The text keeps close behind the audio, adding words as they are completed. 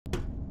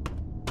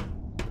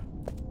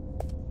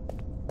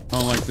I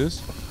don't like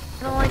this.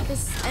 I don't like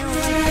this. I don't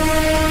like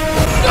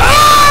this.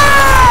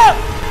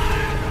 Ah!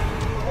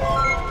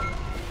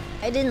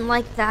 I didn't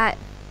like that.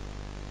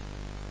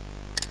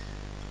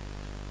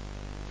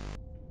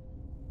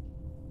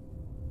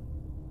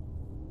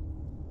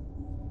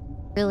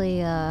 Really,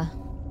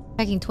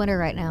 checking Twitter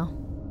right now.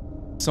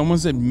 Someone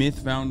said Myth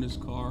found his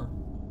car.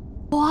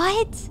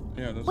 What?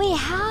 Yeah, that's Wait,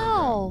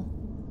 how?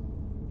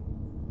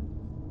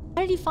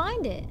 How did he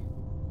find it?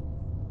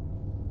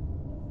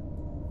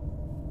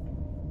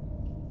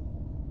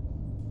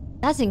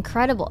 That's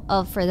incredible.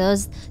 Oh, for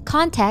those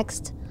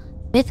context,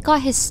 Myth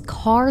got his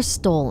car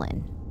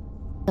stolen.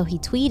 So he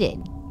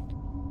tweeted.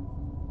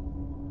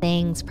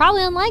 Things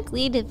probably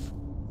unlikely, but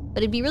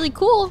it'd be really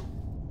cool.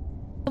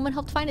 Someone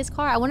helped find his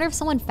car. I wonder if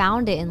someone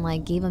found it and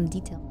like gave him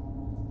detail.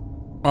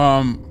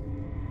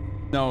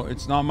 No,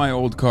 it's not my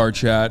old car,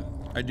 chat.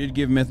 I did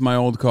give Myth my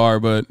old car,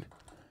 but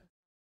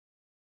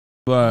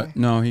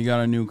no, he got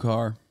a new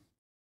car.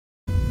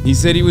 He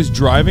said he was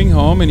driving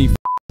home and he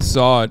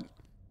saw it.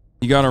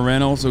 He got a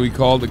rental, so he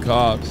called the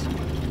cops.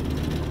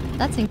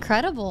 That's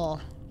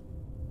incredible.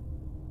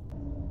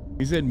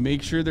 He said,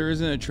 make sure there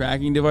isn't a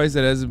tracking device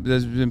that has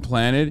been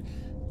planted.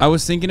 I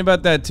was thinking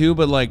about that too,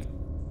 but like,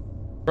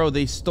 bro,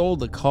 they stole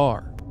the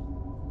car.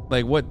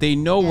 Like, what? They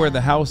know where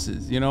the house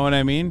is. You know what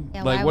I mean?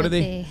 Yeah, like, what are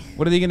they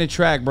gonna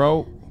track,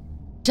 bro?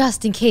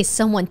 Just in case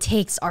someone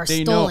takes our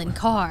stolen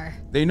car.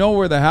 They know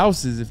where the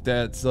house is if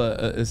that's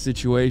a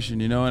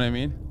situation. You know what I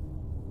mean?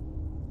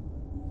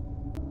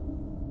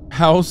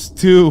 House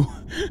 2.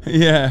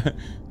 Yeah.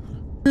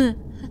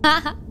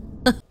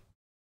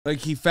 Like,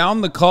 he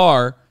found the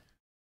car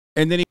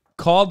and then he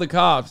called the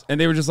cops and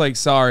they were just like,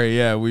 sorry,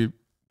 yeah, we're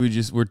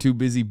too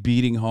busy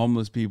beating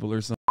homeless people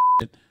or something.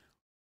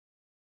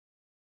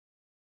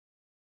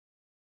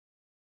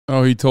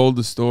 Oh, he told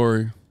the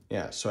story.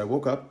 Yeah, so I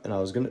woke up and I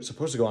was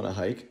supposed to go on a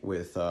hike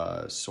with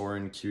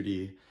Soren,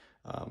 Cutie,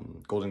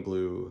 Golden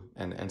Glue,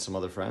 and some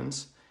other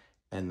friends.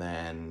 And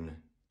then,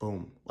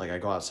 boom, like I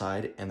go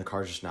outside and the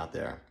car's just not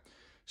there.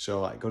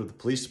 So I go to the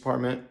police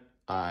department,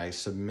 I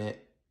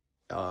submit,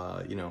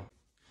 you know,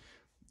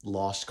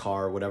 lost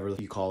car, whatever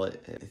you call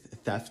it,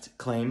 theft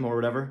claim or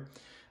whatever,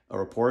 a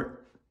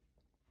report.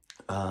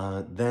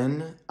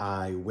 Then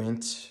I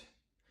went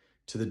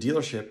to the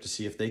dealership to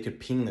see if they could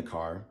ping the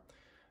car.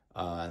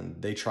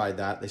 They tried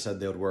that. They said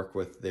they would work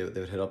with, they would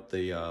hit up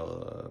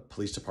the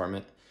police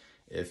department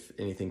if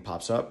anything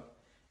pops up.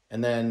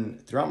 And then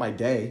throughout my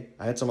day,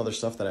 I had some other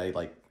stuff that I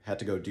like had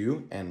to go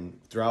do.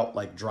 And throughout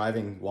like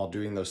driving while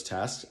doing those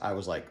tasks, I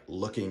was like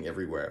looking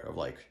everywhere of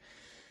like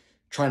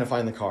trying to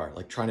find the car,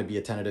 like trying to be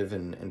attentive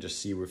and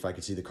just see if I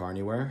could see the car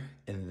anywhere.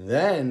 And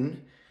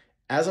then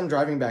as I'm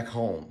driving back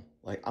home,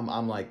 like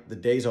I'm like, the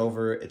day's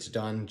over, it's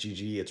done,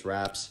 GG, it's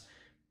wraps.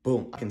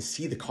 Boom, I can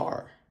see the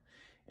car.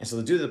 And so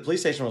the dude at the police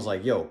station was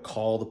like, yo,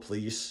 call the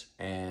police.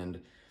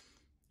 And,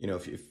 you know,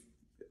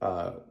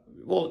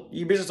 well,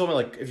 you basically told me,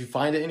 like, if you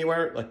find it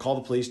anywhere, like, call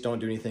the police, don't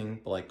do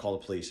anything, but, like, call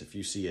the police if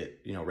you see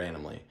it, you know,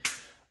 randomly.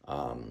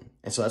 And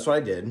so that's what I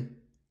did.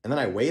 And then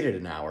I waited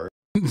an hour.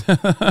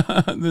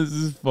 This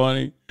is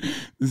funny.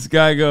 This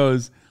guy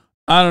goes,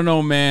 I don't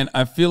know, man.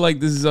 I feel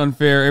like this is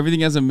unfair. Everything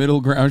has a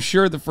middle ground.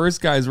 Sure, the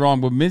first guy is wrong,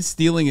 but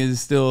mis-stealing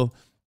is still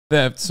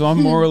theft. So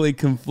I'm morally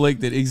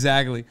conflicted.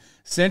 Exactly.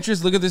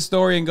 Centrists look at this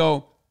story and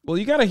go, well,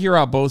 you got to hear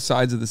out both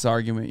sides of this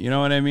argument. You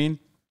know what I mean?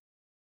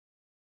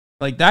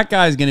 Like, that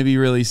guy's going to be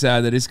really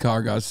sad that his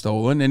car got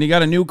stolen and he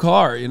got a new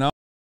car, you know?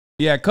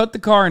 Yeah, cut the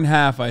car in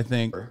half, I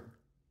think.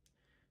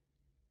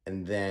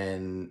 And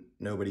then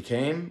nobody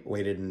came.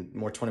 Waited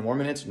more 20 more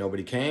minutes.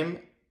 Nobody came.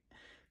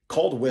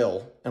 Called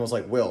Will and was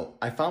like, Will,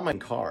 I found my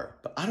car,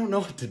 but I don't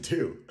know what to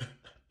do.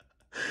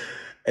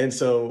 And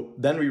so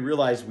then we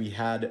realized we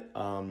had,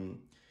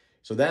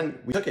 so then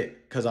we took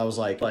it because I was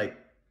like,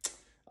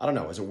 I don't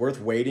know, is it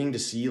worth waiting to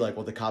see like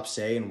what the cops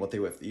say and what they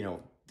would, you know,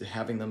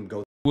 having them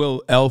go.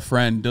 Will L.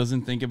 Friend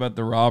doesn't think about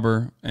the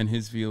robber and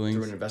his feelings.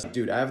 Through an investment.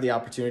 Dude, I have the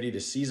opportunity to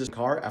seize this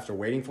car after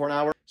waiting for an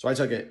hour. So I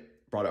took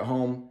it, brought it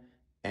home,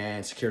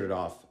 and secured it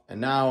off. And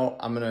now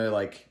I'm going to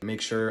like make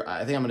sure,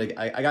 I think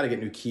I got to get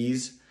new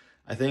keys.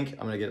 I think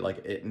I'm going to get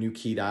like it new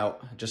keyed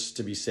out just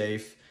to be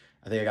safe.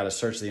 I think I got to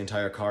search the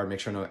entire car, make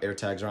sure no air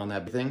tags are on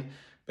that thing.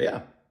 But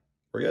yeah,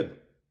 we're good.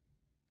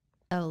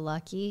 So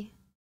lucky.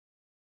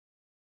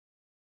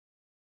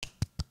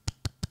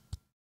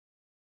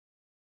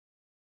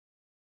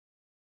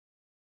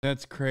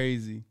 That's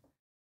crazy.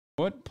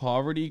 What?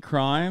 Poverty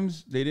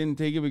crimes? They didn't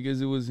take it because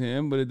it was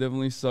him, but it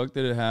definitely sucked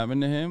that it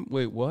happened to him.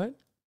 Wait, what?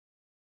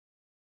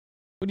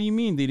 What do you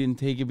mean they didn't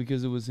take it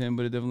because it was him,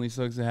 but it definitely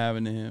sucks it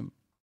happened to him?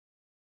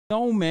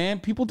 No, man.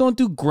 People don't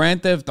do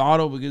Grand Theft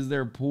Auto because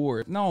they're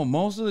poor. No,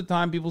 most of the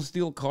time people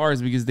steal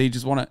cars because they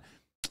just want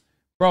to...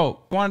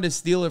 Bro, if he wanted to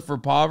steal it for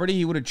poverty,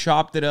 he would have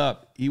chopped it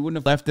up. He wouldn't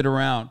have left it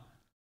around.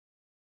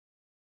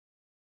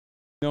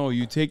 No,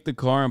 you take the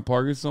car and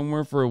park it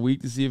somewhere for a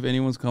week to see if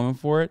anyone's coming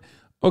for it.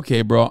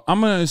 Okay, bro.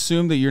 I'm going to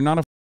assume that you're not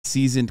a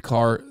seasoned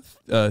car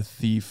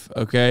thief,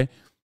 okay?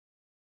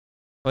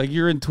 Like,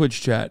 you're in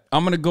Twitch chat.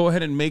 I'm going to go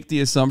ahead and make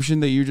the assumption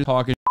that you're just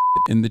talking shit.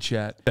 in the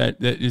chat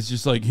that is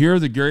just like, here are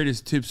the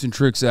greatest tips and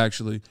tricks.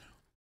 Actually,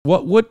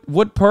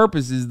 what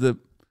purpose is the?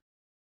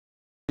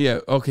 Yeah,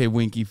 okay,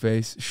 winky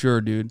face. Sure,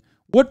 dude.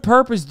 What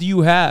purpose do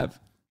you have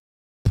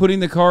putting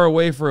the car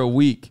away for a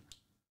week?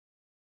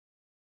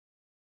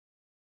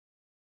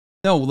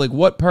 No, like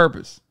what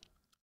purpose?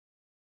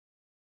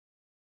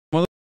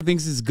 Motherfucker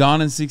thinks it's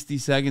gone in 60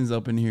 seconds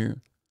up in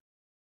here.